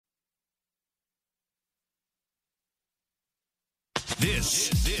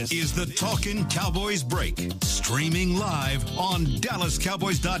This is the Talkin' Cowboys Break, streaming live on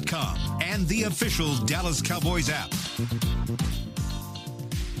DallasCowboys.com and the official Dallas Cowboys app.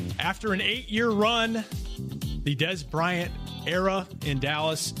 After an 8-year run, the Dez Bryant era in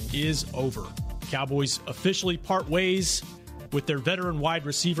Dallas is over. Cowboys officially part ways with their veteran wide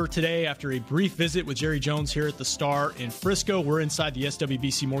receiver today after a brief visit with Jerry Jones here at the Star in Frisco. We're inside the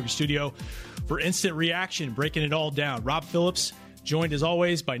SWBC Mortgage Studio for instant reaction, breaking it all down. Rob Phillips, joined as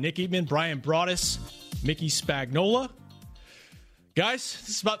always by Nick Eatman, Brian Broaddus, Mickey Spagnola. Guys,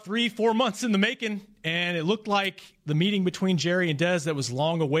 this is about 3-4 months in the making, and it looked like the meeting between Jerry and Dez that was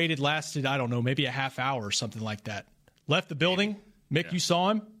long awaited lasted, I don't know, maybe a half hour or something like that. Left the building. Mick, you saw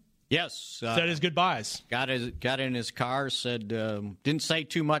him? Yes. Said his goodbyes. Got in his car, said, didn't say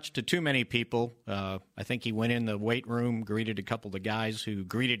too much to too many people. I think he went in the weight room, greeted a couple of the guys who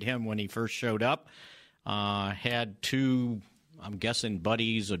greeted him when he first showed up. Had two, I'm guessing,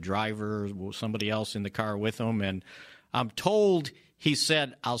 buddies, a driver, somebody else in the car with him. And I'm told he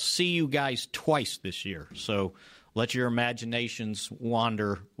said, I'll see you guys twice this year. So let your imaginations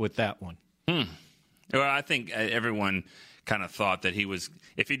wander with that one. Well, I think everyone kind of thought that he was,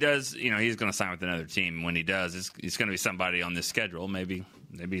 if he does, he's going to sign with another team. When he does, it's going to be somebody on this schedule. Maybe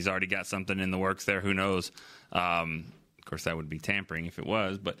he's already got something in the works there. Who knows? Of course, that would be tampering if it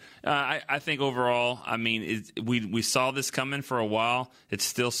was. But I think overall, we saw this coming for a while. It's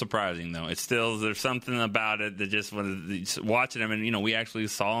still surprising, though. There's something about it that just watching him, and we actually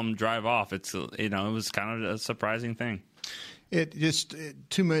saw him drive off. It was kind of a surprising thing.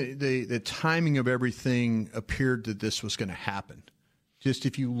 The timing of everything appeared that this was going to happen. Just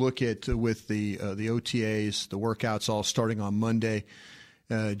if you look at with the OTAs, the workouts all starting on Monday,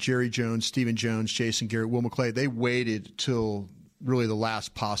 Jerry Jones, Stephen Jones, Jason Garrett, Will McClay, they waited till really the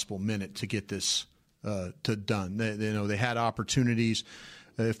last possible minute to get this done. They had opportunities.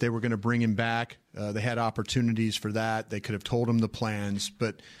 If they were going to bring him back, they had opportunities for that. They could have told him the plans.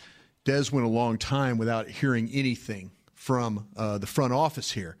 But Dez went a long time without hearing anything from the front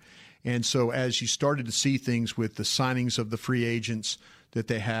office here. And so as you started to see things with the signings of the free agents that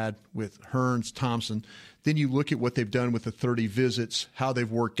they had with Hearns, Thompson, then you look at what they've done with the 30 visits, how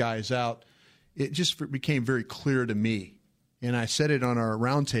they've worked guys out. It just became very clear to me. And I said it on our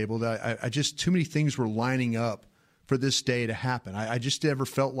roundtable that I just too many things were lining up for this day to happen. I just never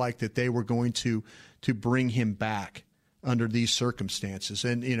felt like that they were going to bring him back under these circumstances.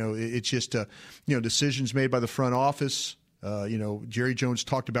 And, it's just, decisions made by the front office. Jerry Jones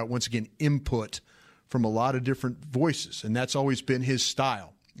talked about, once again, input from a lot of different voices, and that's always been his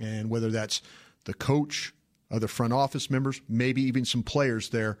style. And whether that's the coach, other front office members, maybe even some players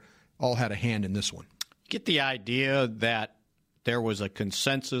there, all had a hand in this one. Get the idea that there was a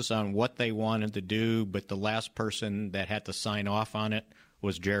consensus on what they wanted to do, but the last person that had to sign off on it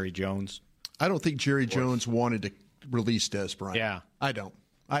was Jerry Jones? I don't think Jerry Jones wanted to release Dez Bryant. Yeah. I don't.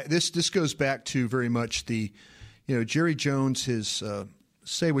 This goes back to very much the, Jerry Jones, his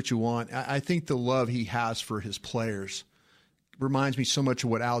say what you want. I think the love he has for his players reminds me so much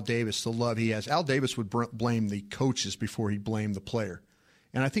of what Al Davis, the love he has. Al Davis would blame the coaches before he blamed the player.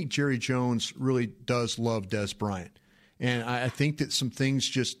 And I think Jerry Jones really does love Dez Bryant. And I think that some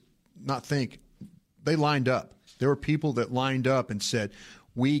things they lined up. There were people that lined up and said,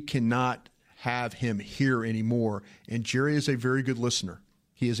 we cannot have him here anymore. And Jerry is a very good listener.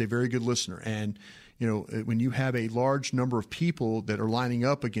 He is a very good listener. And, when you have a large number of people that are lining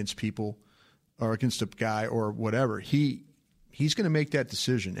up against people or against a guy or whatever, he's going to make that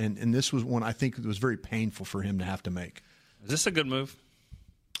decision. And this was one I think it was very painful for him to have to make. Is this a good move?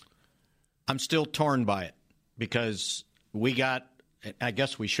 I'm still torn by it because I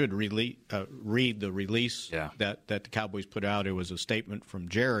guess we should read the release that the Cowboys put out. It was a statement from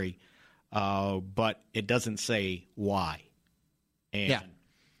Jerry, but it doesn't say why. And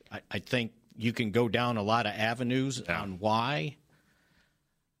I think you can go down a lot of avenues on why.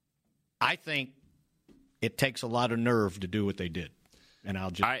 I think it takes a lot of nerve to do what they did. And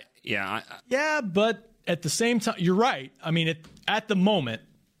I'll just... but at the same time, you're right. I mean, at the moment,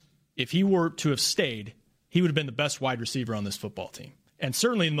 if he were to have stayed, he would have been the best wide receiver on this football team. And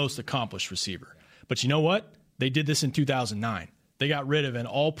certainly the most accomplished receiver. But you know what? They did this in 2009. They got rid of an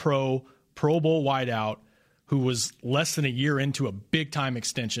all-pro, Pro Bowl wideout who was less than a year into a big-time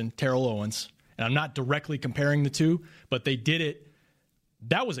extension, Terrell Owens. And I'm not directly comparing the two, but they did it.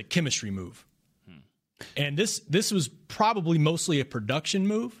 That was a chemistry move. And this was probably mostly a production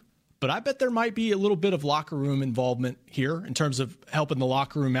move, but I bet there might be a little bit of locker room involvement here in terms of helping the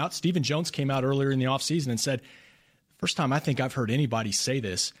locker room out. Stephen Jones came out earlier in the offseason and said, first time I think I've heard anybody say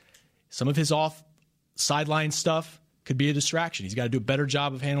this, some of his off-sideline stuff could be a distraction. He's got to do a better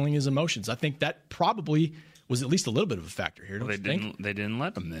job of handling his emotions. I think that probably was at least a little bit of a factor here. Don't you think? They didn't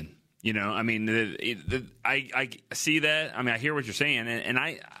let him then. You know, I mean, I see that. I mean, I hear what you're saying, and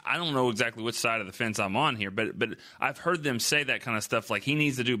I don't know exactly which side of the fence I'm on here, but I've heard them say that kind of stuff, like he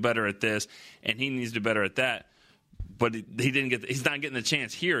needs to do better at this and he needs to do better at that. But he's not getting the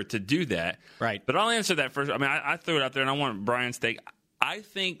chance here to do that. Right. But I'll answer that first. I mean, I threw it out there, and I want Brian's take. I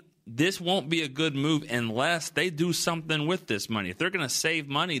think this won't be a good move unless they do something with this money. If they're going to save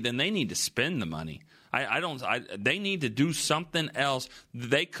money, then they need to spend the money. They need to do something else.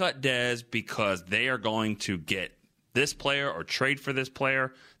 They cut Dez because they are going to get this player or trade for this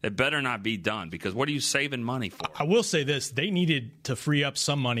player. That better not be done, because what are you saving money for? I will say this. They needed to free up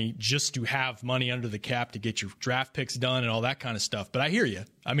some money just to have money under the cap to get your draft picks done and all that kind of stuff. But I hear you.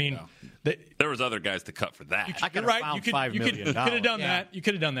 I mean, there was other guys to cut for that. I could have found $5 million. You could have done that. You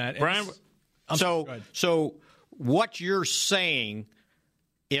could have done that. Brian, so what you're saying,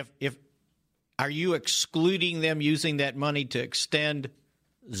 if are you excluding them using that money to extend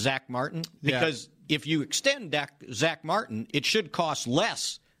Zach Martin? Because if you extend Zach Martin, it should cost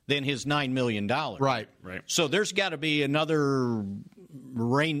less than his $9 million. Right. So there's got to be another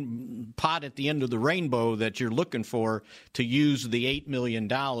pot at the end of the rainbow that you're looking for to use the $8 million.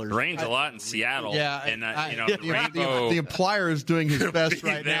 Rains a lot in Seattle. Yeah, and the employer is doing his best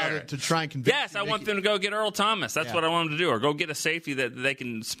right now to try and convince. Yes, I want them to go get Earl Thomas. That's what I want them to do, or go get a safety that they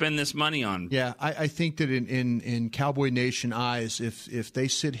can spend this money on. Yeah, I think that in Cowboy Nation eyes, if they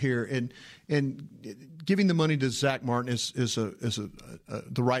sit here and giving the money to Zach Martin is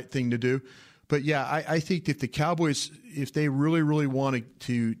the right thing to do. But, yeah, I think that the Cowboys, if they really, really wanted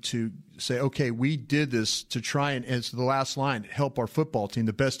to say, okay, we did this to try and, as the last line, help our football team,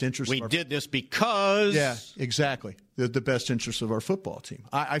 the best interest we did this because. Yeah, exactly, the best interest of our football team.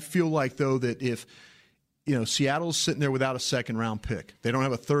 I feel like, though, that if, Seattle's sitting there without a second-round pick. They don't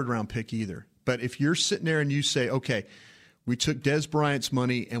have a third-round pick either. But if you're sitting there and you say, okay, we took Dez Bryant's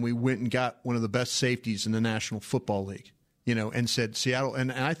money and we went and got one of the best safeties in the National Football League, and said Seattle,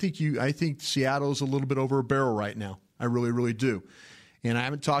 and I think Seattle's a little bit over a barrel right now. I really, really do. And I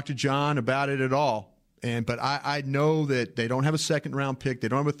haven't talked to John about it at all. But I know that they don't have a second round pick, they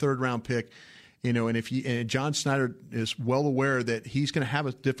don't have a third round pick, and John Snyder is well aware that he's going to have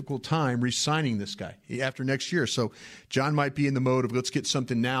a difficult time re-signing this guy after next year. So John might be in the mode of let's get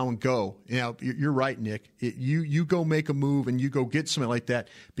something now and go. You're right, Nick. You go make a move and you go get something like that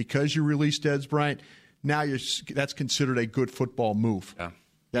because you released Dez Bryant. Now that's considered a good football move. Yeah.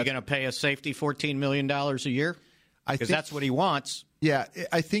 You're going to pay a safety $14 million a year? Because that's what he wants. Yeah,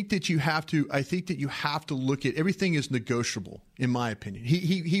 I think that you have to. I think that you have to look at everything is negotiable, in my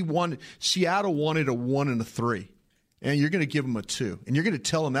opinion. Seattle wanted a 1 and a 3, and you're going to give him a 2, and you're going to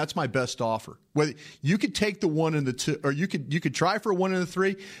tell him that's my best offer. Whether you could take the 1 and the 2, or you could try for a 1 and a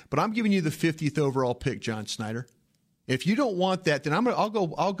 3, but I'm giving you the 50th overall pick, John Snyder. If you don't want that, then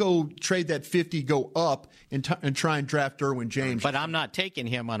I'll go trade that 50, go up, and try and draft Derwin James. But I'm not taking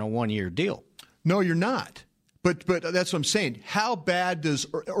him on a 1-year deal. No, you're not. But that's what I'm saying. How bad does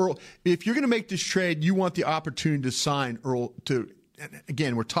Earl? If you're going to make this trade, you want the opportunity to sign Earl.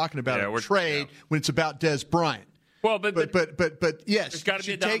 Again, we're talking about a trade when it's about Dez Bryant. Well, but yes, there's got to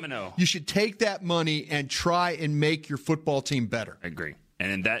be a domino. You should take that money and try and make your football team better. I agree.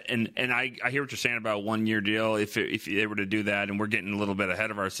 And I hear what you're saying about a 1-year deal if they were to do that, and we're getting a little bit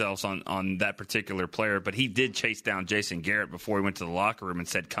ahead of ourselves on that particular player. But he did chase down Jason Garrett before he went to the locker room and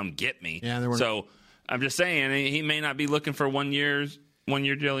said, "Come get me." Yeah, so I'm just saying he may not be looking for a 1-year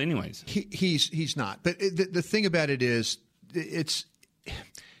deal, anyways. He's not. But the thing about it is,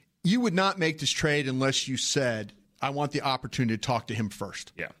 you would not make this trade unless you said, "I want the opportunity to talk to him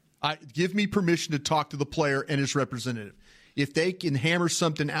first." Yeah. Give me permission to talk to the player and his representative. If they can hammer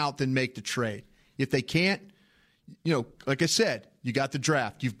something out, then make the trade. If they can't, like I said, you got the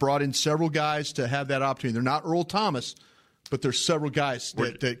draft. You've brought in several guys to have that opportunity. They're not Earl Thomas, but there's several guys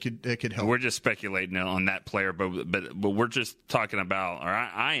that could help. We're just speculating on that player, but we're just talking about, or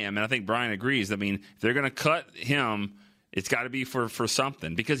I am, and I think Brian agrees. I mean, if they're going to cut him, it's got to be for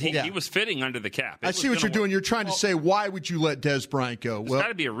something, because he was fitting under the cap. I see what you're doing. You're trying to say, why would you let Dez Bryant go? There's got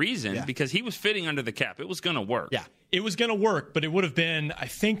to be a reason, because he was fitting under the cap. It was going to work. Yeah, it was going to work, but it would have been, I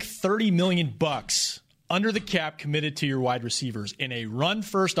think, $30 million under the cap committed to your wide receivers in a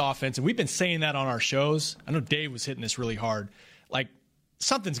run-first offense. And we've been saying that on our shows. I know Dave was hitting this really hard. Like,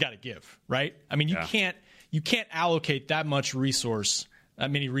 something's got to give, right? I mean, you can't allocate that much resource that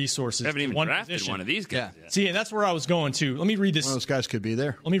many resources. They haven't even one drafted position. one of these guys yet. See, and that's where I was going to. Let me read this. One of those guys could be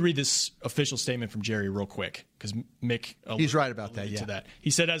there. Let me read this official statement from Jerry real quick, because Mick He's right about that, to that. He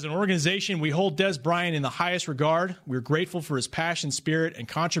said, as an organization, we hold Des Bryant in the highest regard. We're grateful for his passion, spirit, and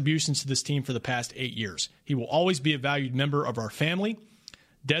contributions to this team for the past 8 years. He will always be a valued member of our family.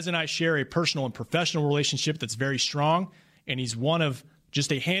 Des and I share a personal and professional relationship that's very strong, and he's one of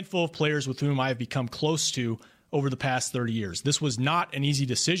just a handful of players with whom I have become close to over the past 30 years. This was not an easy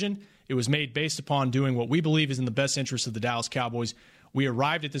decision. It was made based upon doing what we believe is in the best interest of the Dallas Cowboys. We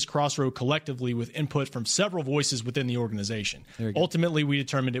arrived at this crossroad collectively with input from several voices within the organization. Ultimately, we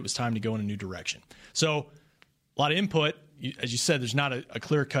determined it was time to go in a new direction. So, a lot of input. As you said, there's not a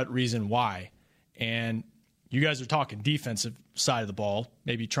clear-cut reason why. And you guys are talking defensive side of the ball,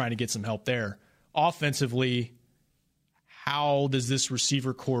 maybe trying to get some help there. Offensively, how does this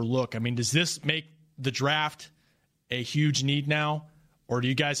receiver core look? I mean, does this make the draft a huge need now, or do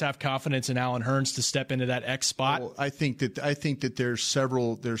you guys have confidence in Allen Hurns to step into that X spot? Well, I think that there's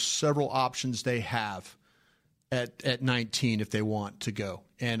several options they have at 19 if they want to go.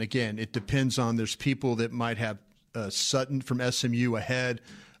 And again, it depends on, there's people that might have Sutton from SMU ahead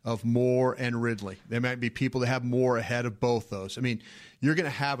of Moore and Ridley. There might be people that have Moore ahead of both those. I mean, you're going to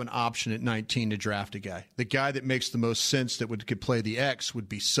have an option at 19 to draft a guy. The guy that makes the most sense that could play the X would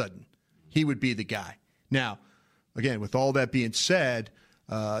be Sutton. He would be the guy. Now, again, with all that being said,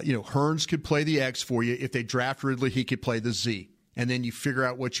 Hurns could play the X for you. If they draft Ridley, he could play the Z. And then you figure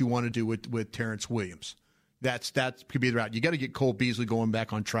out what you want to do with Terrence Williams. That could be the route. You got to get Cole Beasley going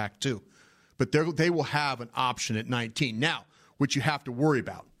back on track too. But they will have an option at 19. Now, what you have to worry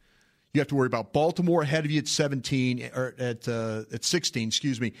about, you have to worry about Baltimore ahead of you at 17 or at 16,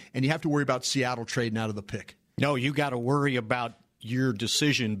 and you have to worry about Seattle trading out of the pick. No, you got to worry about your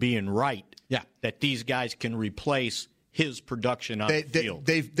decision being right. Yeah, that these guys can replace his production on the field.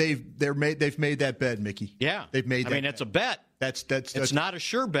 They've made that bet, Mickey. Yeah, they've made. I mean, it's a bet. That's not a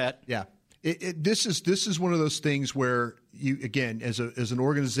sure bet. Yeah, this is one of those things where you, again, as an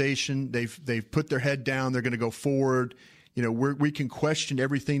organization, they've put their head down. They're going to go forward. We can question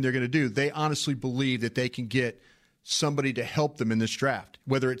everything they're going to do. They honestly believe that they can get somebody to help them in this draft,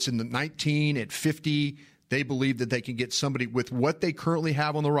 whether it's in the 19 at 50. They believe that they can get somebody with what they currently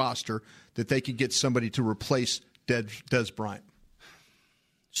have on the roster, that they can get somebody to replace Des Bryant.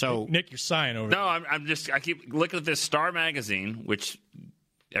 So, Nick, you're sighing over. No, I keep looking at this Star Magazine, which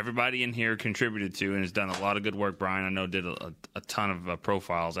everybody in here contributed to and has done a lot of good work. Brian, I know, did a ton of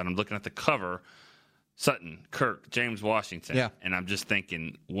profiles, and I'm looking at the cover. Sutton, Kirk, James Washington. Yeah. And I'm just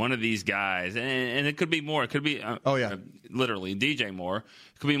thinking one of these guys, and it could be more. It could be, literally, DJ Moore.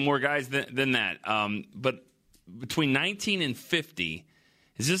 It could be more guys than that. But between 19 and 50,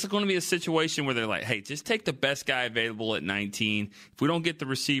 is this going to be a situation where they're like, hey, just take the best guy available at 19. If we don't get the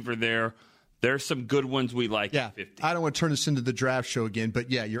receiver there's some good ones we like at 50. I don't want to turn this into the draft show again, but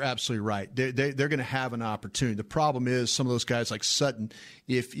yeah, you're absolutely right. They're going to have an opportunity. The problem is some of those guys like Sutton,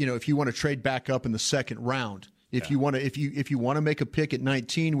 if you want to trade back up in the second round, if you want to make a pick at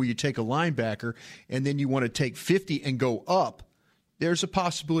 19 where you take a linebacker and then you want to take 50 and go up, there's a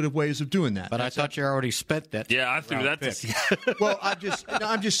possibility of ways of doing that. But I thought you already spent that. Yeah, I threw that to Well,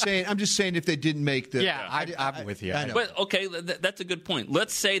 I'm just saying if they didn't make the I'm with you. I know. But okay, that's a good point.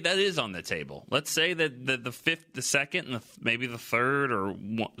 Let's say that is on the table. Let's say that the fifth, the second, and maybe the third, or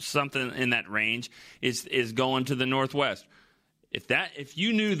something in that range is going to the Northwest. If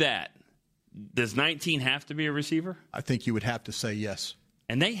you knew that, does 19 have to be a receiver? I think you would have to say yes.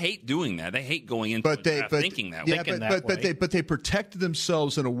 And they hate doing that. They hate going into thinking that way. But they protected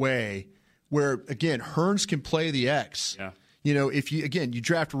themselves in a way where, again, Hurns can play the X. Yeah. If you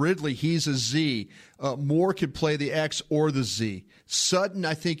draft Ridley, he's a Z. Moore could play the X or the Z. Sutton,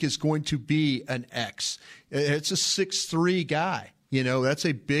 I think, is going to be an X. It's a 6'3" guy. That's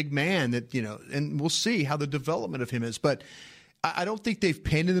a big man that, and we'll see how the development of him is. But I don't think they've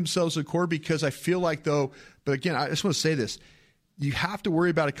painted themselves a corner, because I feel like, though, but again, I just want to say this. You have to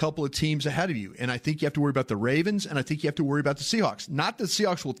worry about a couple of teams ahead of you. And I think you have to worry about the Ravens, and I think you have to worry about the Seahawks. Not that the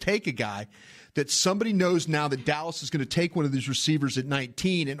Seahawks will take a guy that somebody knows now that Dallas is going to take one of these receivers at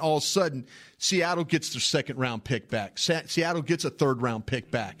 19, and all of a sudden Seattle gets their second-round pick back. Seattle gets a third-round pick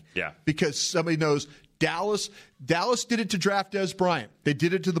back. Yeah. Because somebody knows Dallas did it to draft Des Bryant. They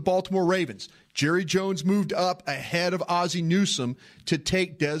did it to the Baltimore Ravens. Jerry Jones moved up ahead of Ozzie Newsome to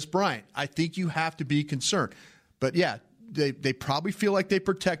take Des Bryant. I think you have to be concerned. But, yeah, They probably feel like they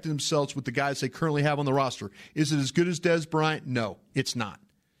protected themselves with the guys they currently have on the roster. Is it as good as Des Bryant? No, it's not.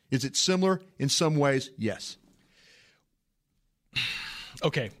 Is it similar in some ways? Yes.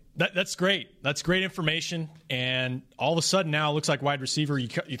 Okay, that's great. That's great information. And all of a sudden now it looks like wide receiver. You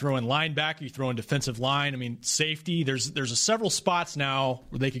throw in linebacker, you throw in defensive line. I mean, safety. There's several spots now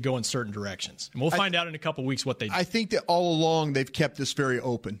where they could go in certain directions. And we'll find out in a couple of weeks what they do. I think that all along they've kept this very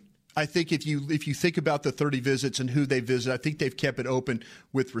open. I think if you think about the 30 visits and who they visit, I think they've kept it open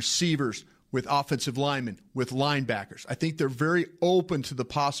with receivers, with offensive linemen, with linebackers. I think they're very open to the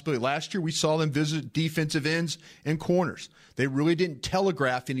possibility. Last year we saw them visit defensive ends and corners. They really didn't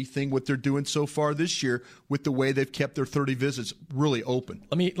telegraph anything what they're doing so far this year with the way they've kept their 30 visits really open.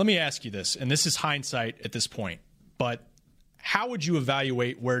 Let me ask you this, and this is hindsight at this point, but how would you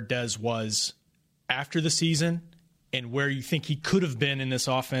evaluate where Dez was after the season and where you think he could have been in this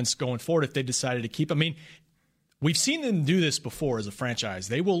offense going forward if they decided to keep? I mean, we've seen them do this before as a franchise.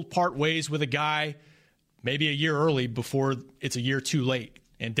 They will part ways with a guy maybe a year early before it's a year too late.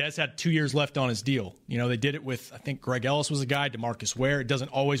 And Dez had 2 years left on his deal. You know, they did it with, I think Greg Ellis was a guy, DeMarcus Ware. It doesn't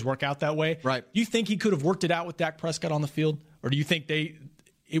always work out that way. Right. Do you think he could have worked it out with Dak Prescott on the field? Or do you think the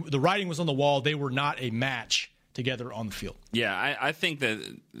writing was on the wall, they were not a match together on the field? Yeah, I think that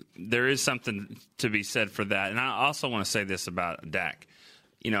there is something to be said for that. And I also want to say this about Dak.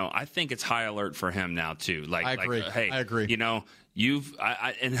 You know, I think it's high alert for him now too. I agree. Hey, I agree. You know,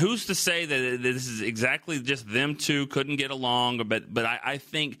 and who's to say that this is exactly just them two couldn't get along? But I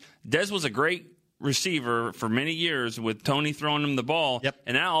think Dez was a great receiver for many years with Tony throwing him the ball. Yep.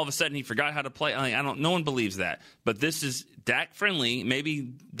 And now all of a sudden he forgot how to play. No one believes that. But this is Dak friendly.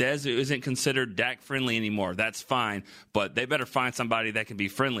 Maybe Dez isn't considered Dak friendly anymore. That's fine. But they better find somebody that can be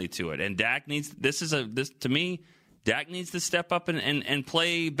friendly to it. And Dak needs to me. Dak needs to step up and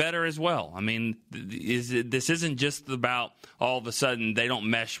play better as well. I mean, this isn't just about all of a sudden they don't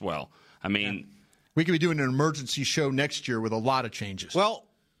mesh well. I mean, we could be doing an emergency show next year with a lot of changes. Well,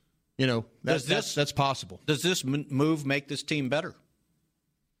 you know, that's possible. Does this move make this team better?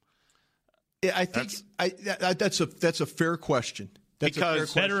 Yeah, I think that's a fair question. That's because a fair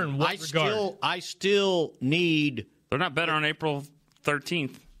question. Better in what regard? I still need. They're not better on April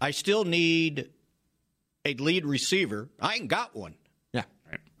 13th. I still need a lead receiver. I ain't got one. Yeah.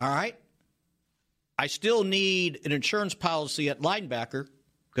 Right. All right. I still need an insurance policy at linebacker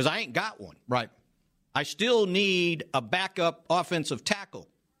because I ain't got one. Right. I still need a backup offensive tackle.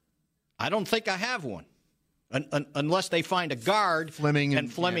 I don't think I have one. Unless they find a guard, Fleming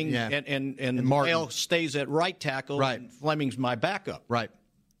and Fleming and Martin stays at right tackle, right. And Fleming's my backup. Right.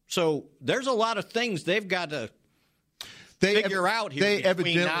 So there's a lot of things they've got to figure out here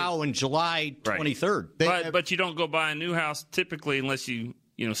between now and July 23rd. But you don't go buy a new house typically unless you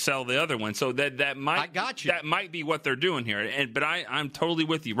sell the other one. So that might I got you. That might be what they're doing here. But I'm totally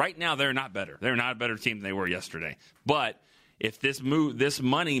with you. Right now they're not better. They're not a better team than they were yesterday. But if this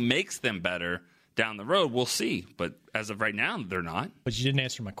money makes them better down the road, we'll see. But as of right now, they're not. But you didn't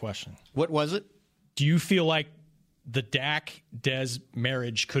answer my question. What was it? Do you feel like the Dak-Dez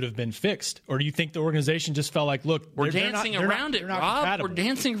marriage could have been fixed? Or do you think the organization just felt like, look, we're dancing around it, Rob? We're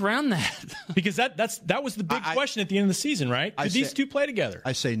dancing around that. Because that was the big question at the end of the season, right? Could these two play together?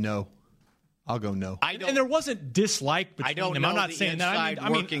 I say no. I'll go no. And there wasn't dislike between them. I'm not saying that. I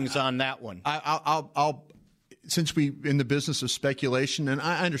mean, workings on that one. I'll since we in the business of speculation, and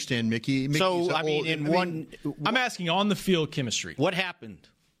I understand Mickey. I'm asking on the field chemistry. What happened?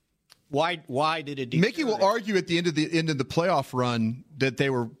 Why did it? Mickey will argue at the end of the playoff run that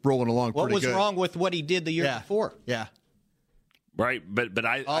they were rolling along pretty good. What was wrong with what he did the year before? Yeah, right. But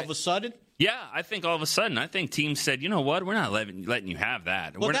all of a sudden. Yeah, I think all of a sudden, I think teams said, you know what, we're not letting you have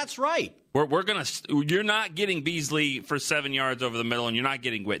that. Well, that's right. You're not getting Beasley for 7 yards over the middle, and you're not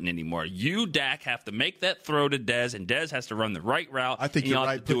getting Witten anymore. You, Dak, have to make that throw to Dez, and Dez has to run the right route. I think you're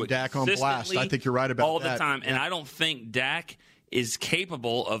right putting Dak on blast. I think you're right about that. All the time, and I don't think Dak is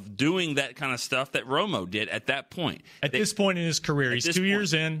capable of doing that kind of stuff that Romo did at that point. At this point in his career, he's 2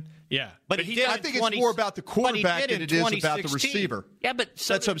 years in. Yeah. But I think it's more about the quarterback than it is about the receiver. Yeah, but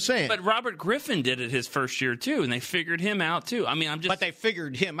that's what I'm saying. But Robert Griffin did it his first year too, and they figured him out too. I mean, But they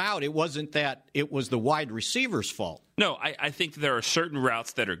figured him out. It wasn't that it was the wide receiver's fault. No, I think there are certain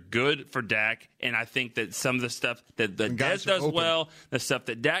routes that are good for Dak, and I think that some of the stuff that Dez does well, the stuff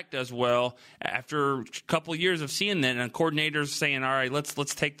that Dak does well, after a couple of years of seeing that, and coordinators saying, all right, let's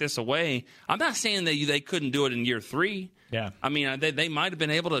take this away. I'm not saying that they couldn't do it in year 3. Yeah, I mean, they might have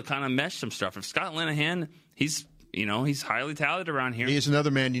been able to kind of mesh some stuff. If Scott Linehan, he's highly touted around here. He's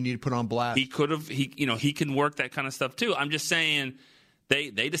another man you need to put on blast. He could have, he can work that kind of stuff too. I'm just saying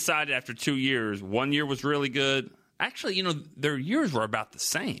they decided after 2 years, 1 year was really good. Actually, their years were about the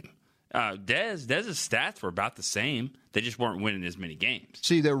same. Dez's stats were about the same. They just weren't winning as many games.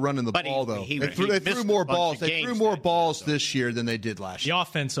 See, they're running the ball, though. They threw more balls. They threw more balls this year than they did last year. The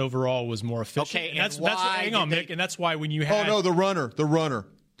offense overall was more efficient. Okay, and that's hang on, Mick, and that's why when you had... Oh, no, the runner.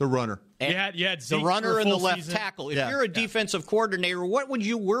 You had Zeke the runner and the left season. tackle. If you're a defensive coordinator, what would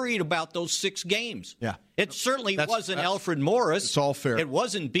you worry about those 6 games? Yeah. It certainly wasn't Alfred Morris. It's all fair. It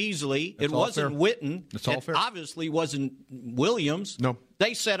wasn't Beasley. It wasn't fair. Witten. It's all fair. Obviously wasn't Williams. No.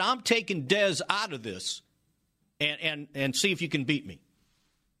 They said, I'm taking Dez out of this and see if you can beat me.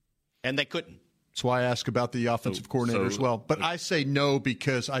 And they couldn't. That's why I ask about the offensive coordinator as well. But I say no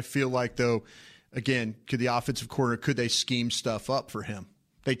because I feel like, though, again, could the offensive coordinator, could they scheme stuff up for him?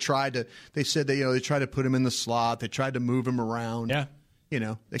 They tried to. They said they tried to put him in the slot. They tried to move him around.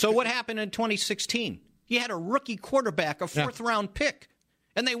 Yeah. So what happened in 2016? You had a rookie quarterback, a 4th-round pick,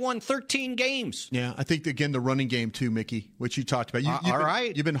 and they won 13 games. Yeah, I think again the running game too, Mickey, which you talked about.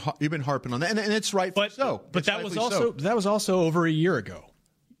 You've been harping on that, and it's right. But that was also over a year ago,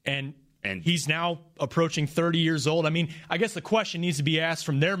 and he's now approaching 30 years old. I mean, I guess the question needs to be asked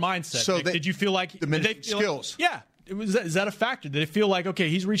from their mindset. So did you feel like the skills? Yeah. Is that a factor? Did it feel like, okay,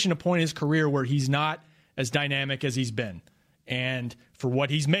 he's reaching a point in his career where he's not as dynamic as he's been? And for what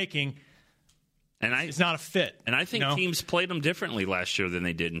he's making, it's not a fit. And I think teams played him differently last year than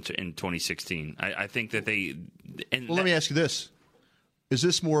they did in 2016. I think that they... let me ask you this. Is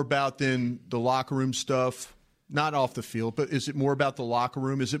this more about then the locker room stuff, not off the field, but is it more about the locker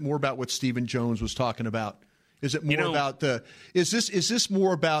room? Is it more about what Stephen Jones was talking about? Is it more about the... Is this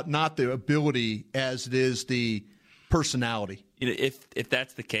more about not the ability as it is the... personality? If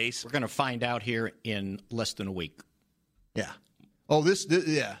that's the case, we're going to find out here in less than a week. Yeah. Oh, there's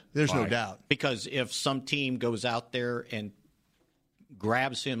no doubt. Because if some team goes out there and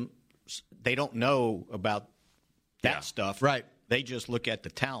grabs him, they don't know about that stuff. Right. They just look at the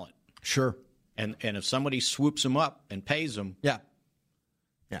talent. Sure. And if somebody swoops him up and pays him, yeah,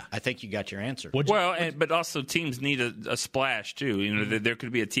 I think you got your answer. But also teams need a splash too. There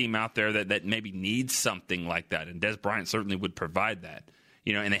could be a team out there that maybe needs something like that, and Dez Bryant certainly would provide that.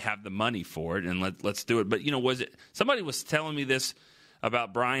 And they have the money for it, and let's do it. But was it somebody was telling me this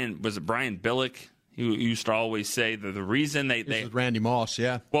about Brian? Was it Brian Billick? Who used to always say that the reason they Randy Moss,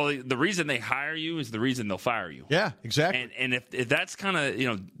 yeah. Well, the reason they hire you is the reason they'll fire you. Yeah, exactly. And if that's kind of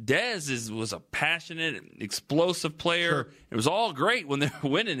Dez was a passionate, explosive player. Sure. It was all great when they were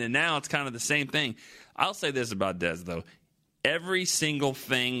winning, and now it's kind of the same thing. I'll say this about Dez though: every single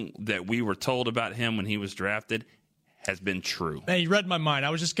thing that we were told about him when he was drafted has been true. Man, you read my mind. I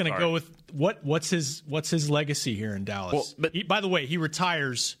was just going to go with what's his legacy here in Dallas. Well, by the way, he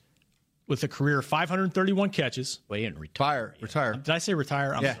retires with a career of 531 catches. Well, he didn't retire. Did I say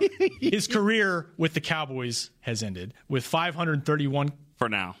retire? I'm yeah. sorry. His career with the Cowboys has ended with 531 for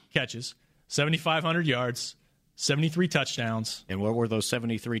now catches, 7,500 yards, 73 touchdowns. And what were those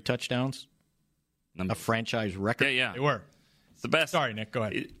 73 touchdowns? A franchise record? Yeah. They were. It's the best. Sorry, Nick. Go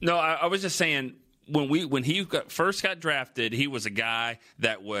ahead. No, I was just saying, when he first got drafted, he was a guy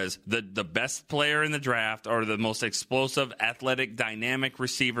that was the best player in the draft, or the most explosive, athletic, dynamic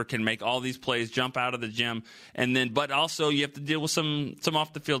receiver, can make all these plays, jump out of the gym, but also you have to deal with some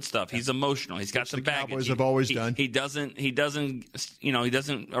off the field stuff. He's emotional. He's got some baggage. Cowboys have always done. He doesn't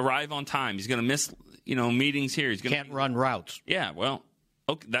arrive on time. He's going to miss meetings here. He's can't run routes. Yeah, well,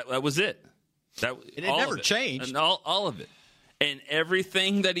 okay, that was it. It never changed. And all of it, and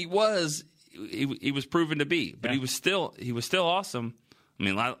everything that he was. He was proven to be, but he was still awesome. I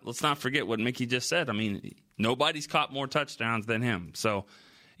mean, let's not forget what Mickey just said. I mean, nobody's caught more touchdowns than him. So,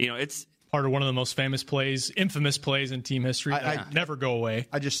 it's part of one of the most infamous plays in team history. Never go away.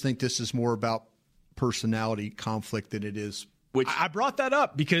 I just think this is more about personality conflict than it is. Which I brought that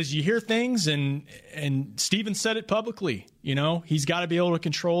up because you hear things, and Steven said it publicly. He's got to be able to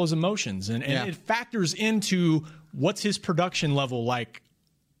control his emotions, and it factors into what's his production level like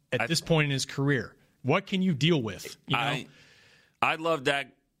at this point in his career. What can you deal with? I love Dak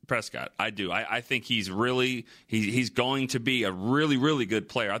Prescott. I do. I think he's going to be a really, really good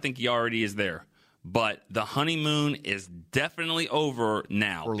player. I think he already is there. But the honeymoon is definitely over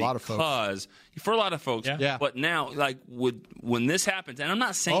now. For a lot of folks. For a lot of folks. Yeah. But now, when this happens, and I'm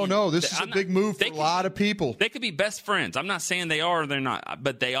not saying... Oh, no, this is a big move for a lot of people. They could be best friends. I'm not saying they are or they're not.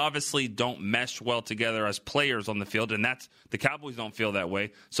 But they obviously don't mesh well together as players on the field, and the Cowboys don't feel that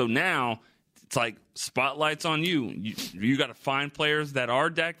way. So now... it's like spotlight's on you. You got to find players that are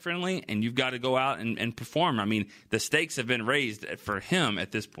Dak friendly, and you've got to go out and perform. I mean, the stakes have been raised for him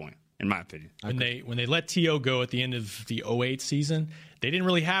at this point, in my opinion. When they let T.O. go at the end of the 2008 season, they didn't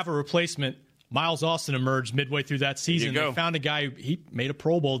really have a replacement Miles Austin emerged midway through that season. They found a guy, he made a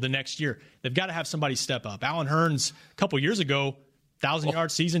Pro Bowl the next year. They've got to have somebody step up. Alan Hearns, a couple years ago,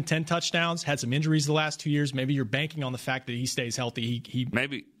 1,000-yard season, 10 touchdowns, had some injuries the last 2 years. Maybe you're banking on the fact that he stays healthy. He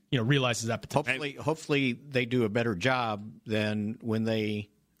maybe realizes that potential. Hopefully they do a better job than when they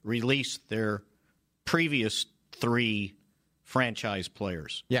released their previous 3 franchise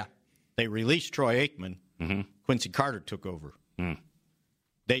players. Yeah. They released Troy Aikman. Mm-hmm. Quincy Carter took over. Mm.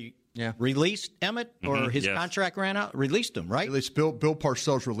 They released Emmett, or his contract ran out. Released him, right? Released Bill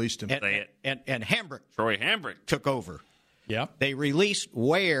Parcells released him. And Hambrick. Troy Hambrick took over. Yeah. They released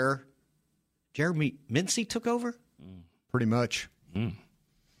Ware. Jeremy Mincy took over? Pretty much. Mm.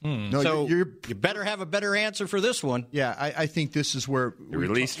 No, so you better have a better answer for this one. Yeah, I think this is where we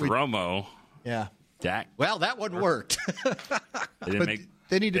released Romo. Yeah. Dak. Well, that one worked.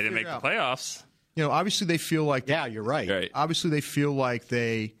 They didn't make the playoffs. You know, obviously they feel like you're right. Obviously they feel like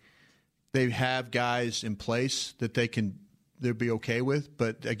they have guys in place that they'll be okay with,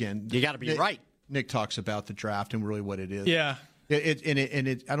 but again, you got to be right. Nick talks about the draft and really what it is. Yeah.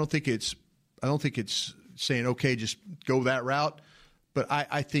 I don't think it's saying okay, just go that route, but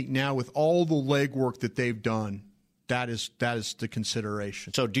I think now with all the legwork that they've done, that is the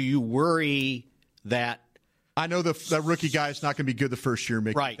consideration. So do you worry that I know that rookie guy is not going to be good the first year,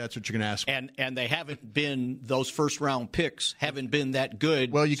 Mickey. Right. That's what you're going to ask me. And they haven't been, those first-round picks haven't been that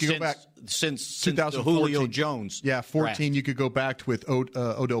good. Well, you can go back since 2014. The Julio Jones. Yeah, 14, draft. you could go back with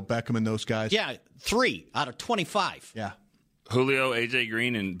Odell Beckham and those guys. Yeah, 3 out of 25. Yeah. Julio, A.J.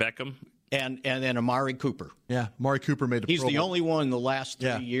 Green, and Beckham. And then Amari Cooper. Yeah, Amari Cooper made the Pro Bowl. He's the only one in the last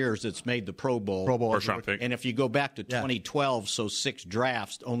 3 years that's made the Pro Bowl. First round pick. And if you go back to 2012, so 6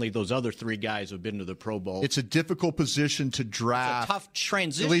 drafts, only those other 3 guys have been to the Pro Bowl. It's a difficult position to draft. It's a tough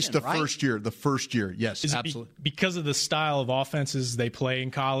transition, at least the right? first year. The first year, yes, absolutely. Because of the style of offenses they play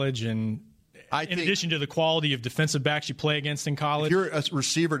in college, and in addition to the quality of defensive backs you play against in college. If you're a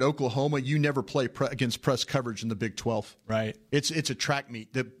receiver at Oklahoma, you never play against press coverage in the Big 12. Right. It's a track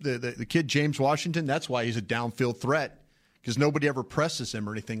meet. The kid, James Washington, that's why he's a downfield threat, because nobody ever presses him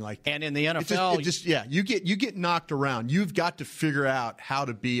or anything like that. And in the NFL, you get knocked around. You've got to figure out how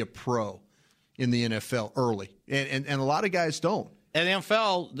to be a pro in the NFL early, and a lot of guys don't. And the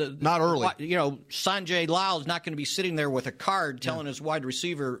NFL, not early. You know, Sanjay Lal is not going to be sitting there with a card telling his wide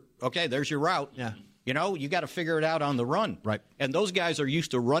receiver, okay, there's your route. Yeah. You know, you got to figure it out on the run. Right. And those guys are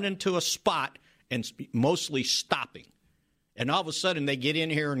used to running to a spot and mostly stopping. And all of a sudden they get in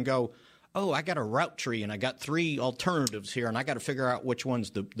here and go, oh, I got a route tree and I got 3 alternatives here and I got to figure out which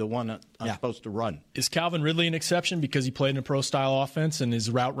one's the one that I'm supposed to run. Is Calvin Ridley an exception because he played in a pro-style offense and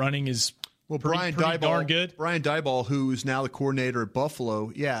his route running is pretty darn good? Brian Daboll, who is now the coordinator at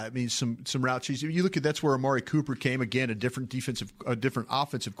Buffalo, I mean, some route trees. You look at that's where Amari Cooper came, again, a different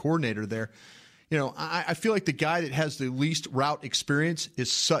offensive coordinator there. You know, I feel like the guy that has the least route experience is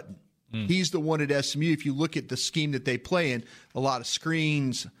Sutton. He's the one at SMU. If you look at the scheme that they play in, a lot of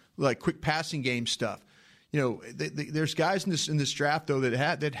screens, like quick passing game stuff. You know, there's guys in this draft though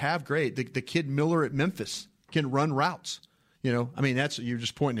that have great. The kid Miller at Memphis can run routes. You know, I mean, you're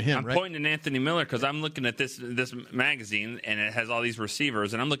just pointing to him, right? I'm pointing to Anthony Miller because I'm looking at this magazine, and it has all these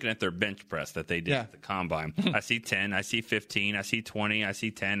receivers, and I'm looking at their bench press that they did at the Combine. I see 10, I see 15, I see 20, I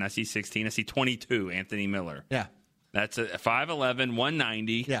see 10, I see 16, I see 22, Anthony Miller. Yeah. That's a 5'11",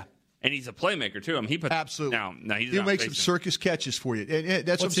 190. Yeah. And he's a playmaker, too. I mean, he puts absolutely. Now he'll make some circus catches for you. And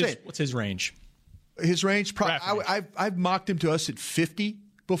that's what I'm saying. What's his range? His range, I've mocked him to us at 50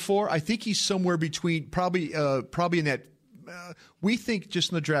 before. I think he's somewhere between probably in that. We think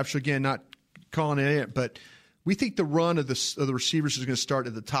just in the draft, so again, not calling it, but we think the run of the receivers is going to start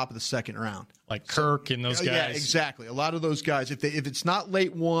at the top of the second round, like Kirk and those guys. Yeah, exactly. A lot of those guys. If it's not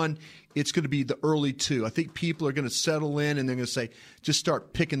late 1, it's going to be the early 2. I think people are going to settle in and they're going to say, just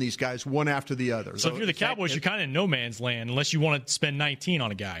start picking these guys one after the other. So if you're the Cowboys, you're kind of in no man's land unless you want to spend 19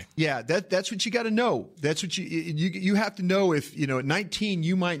 on a guy. Yeah, that's what you got to know. That's what you have to know. If at 19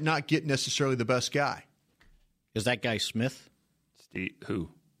 you might not get necessarily the best guy. Is that guy Smith? Who?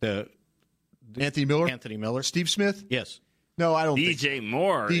 Anthony Miller? Anthony Miller. Steve Smith? Yes. No, I don't DJ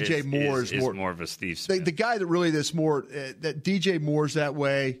Moore. DJ Moore is more of a Steve Smith. The guy that really that's more that DJ Moore's that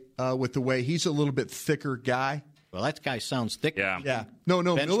way with the way he's a little bit thicker guy. Well, that guy sounds thick. Yeah. No,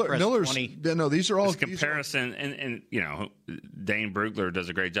 Miller's. No, these are all. His comparison, and you know, Dane Brugler does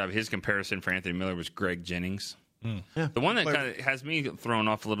a great job. His comparison for Anthony Miller was Greg Jennings. Yeah. The one that kind of has me thrown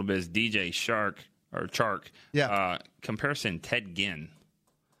off a little bit is DJ Chark. Yeah. Comparison Ted Ginn.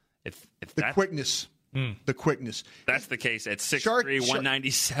 If the quickness. the quickness. That's the case at 6'3",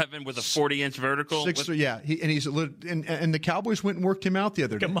 197 with a 40-inch vertical. 6'3", yeah. He's a little, and the Cowboys went and worked him out the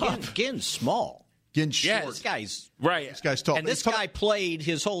other day. Ginn's small. Ginn's short. Yeah, this guy's right. This guy's tall. And this guy played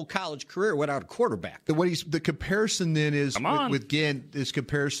his whole college career without a quarterback. The comparison then is with Ginn. This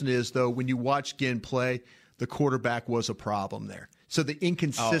comparison is though when you watch Ginn play, the quarterback was a problem there. So the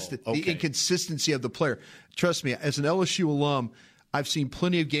inconsistency of the player. Trust me, as an LSU alum, I've seen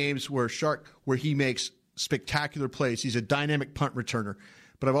plenty of games where he makes spectacular plays. He's a dynamic punt returner.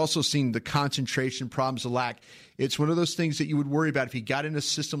 But I've also seen the concentration problems, the lack. It's one of those things that you would worry about if he got in a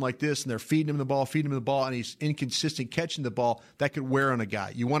system like this and they're feeding him the ball, and he's inconsistent catching the ball, that could wear on a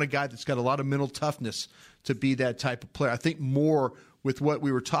guy. You want a guy that's got a lot of mental toughness to be that type of player. I think more with what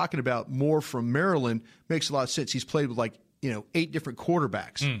we were talking about, more from Maryland, makes a lot of sense. He's played with 8 different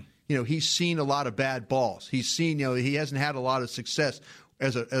quarterbacks. He's seen a lot of bad balls. He's seen, he hasn't had a lot of success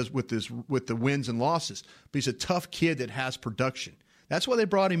as with the wins and losses. But he's a tough kid that has production. That's why they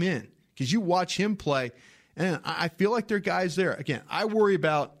brought him in, because you watch him play, and I feel like there are guys there. Again, I would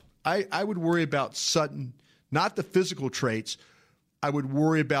worry about Sutton, not the physical traits. I would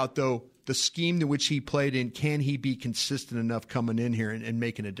worry about, though, the scheme in which he played in. Can he be consistent enough coming in here and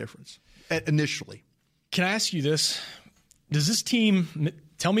making a difference initially? Can I ask you this? Does this team,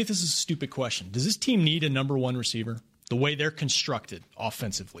 tell me if this is a stupid question, does this team need a number one receiver the way they're constructed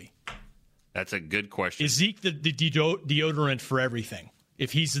offensively? That's a good question. Is Zeke the deodorant for everything?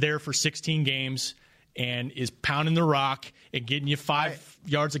 If he's there for 16 games and is pounding the rock and getting you 5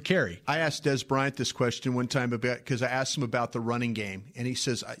 yards of carry? I asked Des Bryant this question one time because I asked him about the running game, and he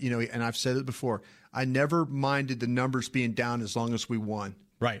says, and I've said it before, I never minded the numbers being down as long as we won.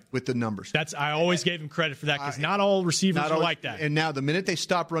 Right. With the numbers. I always gave him credit for that because not all receivers are like that. And now the minute they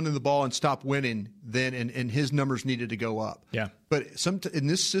stop running the ball and stop winning, then and his numbers needed to go up. Yeah. But in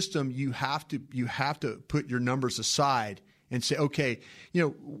this system, you have to put your numbers aside and say, okay,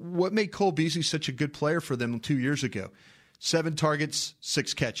 what made Cole Beasley such a good player for them 2 years ago? 7 targets,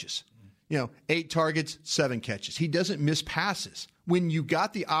 6 catches. 8 targets, 7 catches. He doesn't miss passes. When you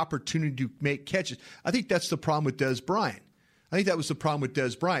got the opportunity to make catches, I think that's the problem with Des Bryant. I think that was the problem with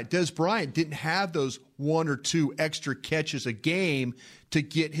Des Bryant. Des Bryant didn't have those 1 or 2 extra catches a game to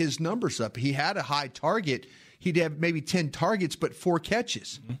get his numbers up. He had a high target. He'd have maybe 10 targets, but 4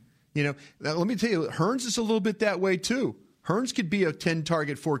 catches. Now, let me tell you, Hearns is a little bit that way too. Hearns could be a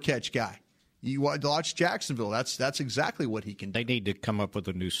 10-target, 4-catch guy. You watch Jacksonville. That's exactly what he can do. They need to come up with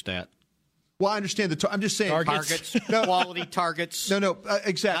a new stat. Well, I understand I'm just saying targets, quality targets. No,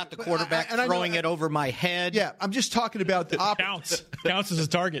 exactly. Not the quarterback throwing it over my head. Yeah, I'm just talking about the counts as a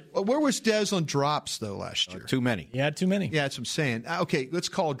target. Where was Dez on drops though last year? Too many. He had too many. Yeah, that's what I'm saying. Okay, let's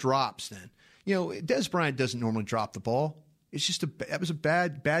call drops then. Dez Bryant doesn't normally drop the ball. It's just that was a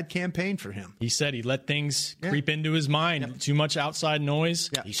bad campaign for him. He said he let things creep into his mind. Yeah. Too much outside noise.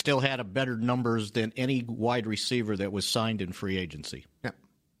 Yeah. He still had a better numbers than any wide receiver that was signed in free agency. Yeah.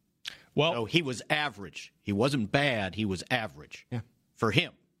 Well, so he was average. He wasn't bad. He was average for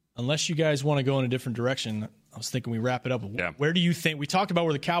him. Unless you guys want to go in a different direction, I was thinking we wrap it up. Yeah. Where do you think – we talked about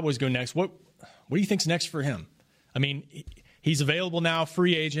where the Cowboys go next. What do you think's next for him? I mean, he's available now,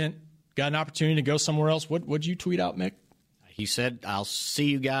 free agent, got an opportunity to go somewhere else. What'd you tweet out, Mick? He said, I'll see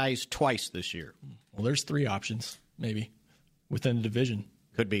you guys twice this year. Well, there's 3 options maybe within the division.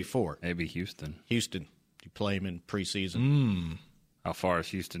 Could be 4. Maybe Houston. You play him in preseason. How far is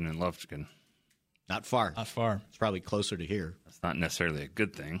Houston and Lufkin? Not far. Not far. It's probably closer to here. That's not necessarily a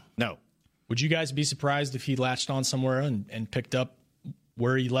good thing. No. Would you guys be surprised if he latched on somewhere and picked up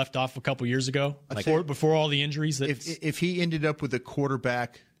where he left off a couple years ago, before all the injuries? If he ended up with a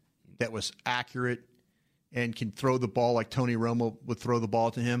quarterback that was accurate and can throw the ball like Tony Romo would throw the ball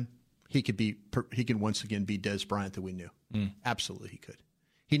to him, he can once again be Des Bryant that we knew. Absolutely, he could.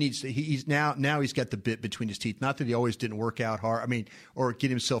 He needs to. He's now he's got the bit between his teeth. Not that he always didn't work out hard. I mean, or get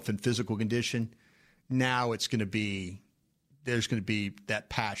himself in physical condition. Now there's going to be that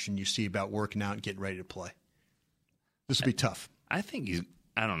passion you see about working out and getting ready to play. This will be tough. I think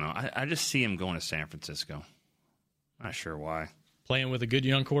I don't know. I just see him going to San Francisco. Not sure why. Playing with a good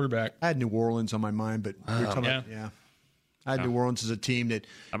young quarterback. I had New Orleans on my mind, but we were talking about, I had New Orleans as a team that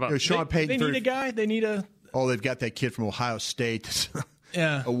Sean Payton. They need a guy. They need a. Oh, they've got that kid from Ohio State.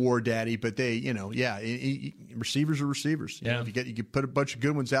 A war daddy, but they, receivers are receivers. Yeah. You can put a bunch of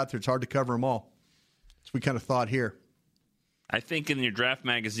good ones out there. It's hard to cover them all. So we kind of thought here. I think in your draft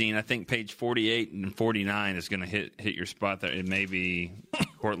magazine, I think page 48 and 49 is going to hit your spot there. It may be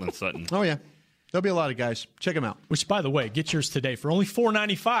Cortland Sutton. Oh yeah, there'll be a lot of guys. Check them out. Which, by the way, get yours today for only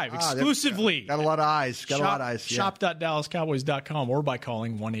 $4.95 exclusively. Got a lot of eyes. Got a lot of eyes. Shop.DallasCowboys.com or by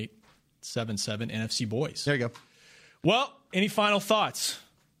calling 877 NFC Boys. There you go. Well, any final thoughts?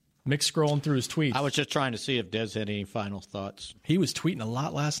 Mick's scrolling through his tweets. I was just trying to see if Des had any final thoughts. He was tweeting a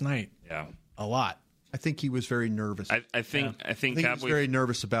lot last night. Yeah. A lot. I think he was very nervous. I think he was very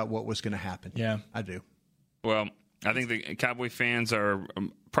nervous about what was going to happen. Yeah. I do. Well, I think the Cowboy fans are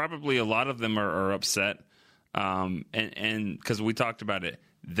probably a lot of them are upset, and because we talked about it,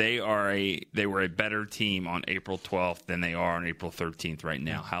 they were a better team on April 12th than they are on April 13th right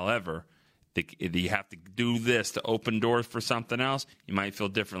now. However, you have to do this to open doors for something else. You might feel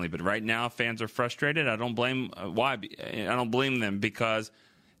differently, but right now fans are frustrated. I don't blame why. I don't blame them because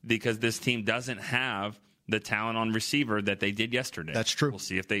this team doesn't have the talent on receiver that they did yesterday. That's true. We'll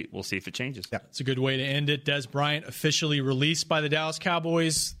see if it changes. Yeah. It's a good way to end it. Des Bryant officially released by the Dallas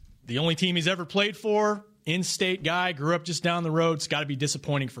Cowboys. The only team he's ever played for. In-state guy, grew up just down the road. It's got to be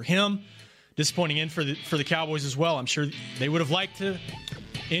disappointing for him. Disappointing for the Cowboys as well. I'm sure they would have liked to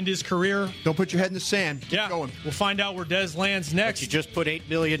end his career. Don't put your head in the sand. Keep going. We'll find out where Des lands next. But you just put $8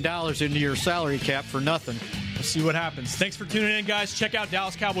 million into your salary cap for nothing. We'll see what happens. Thanks for tuning in, guys. Check out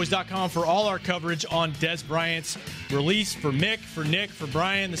DallasCowboys.com for all our coverage on Des Bryant's release. For Mick, for Nick, for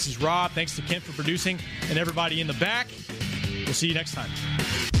Brian, this is Rob. Thanks to Kent for producing and everybody in the back. We'll see you next time.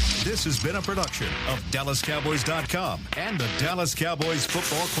 This has been a production of DallasCowboys.com and the Dallas Cowboys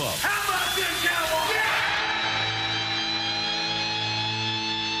Football Club. How about this, Cowboys?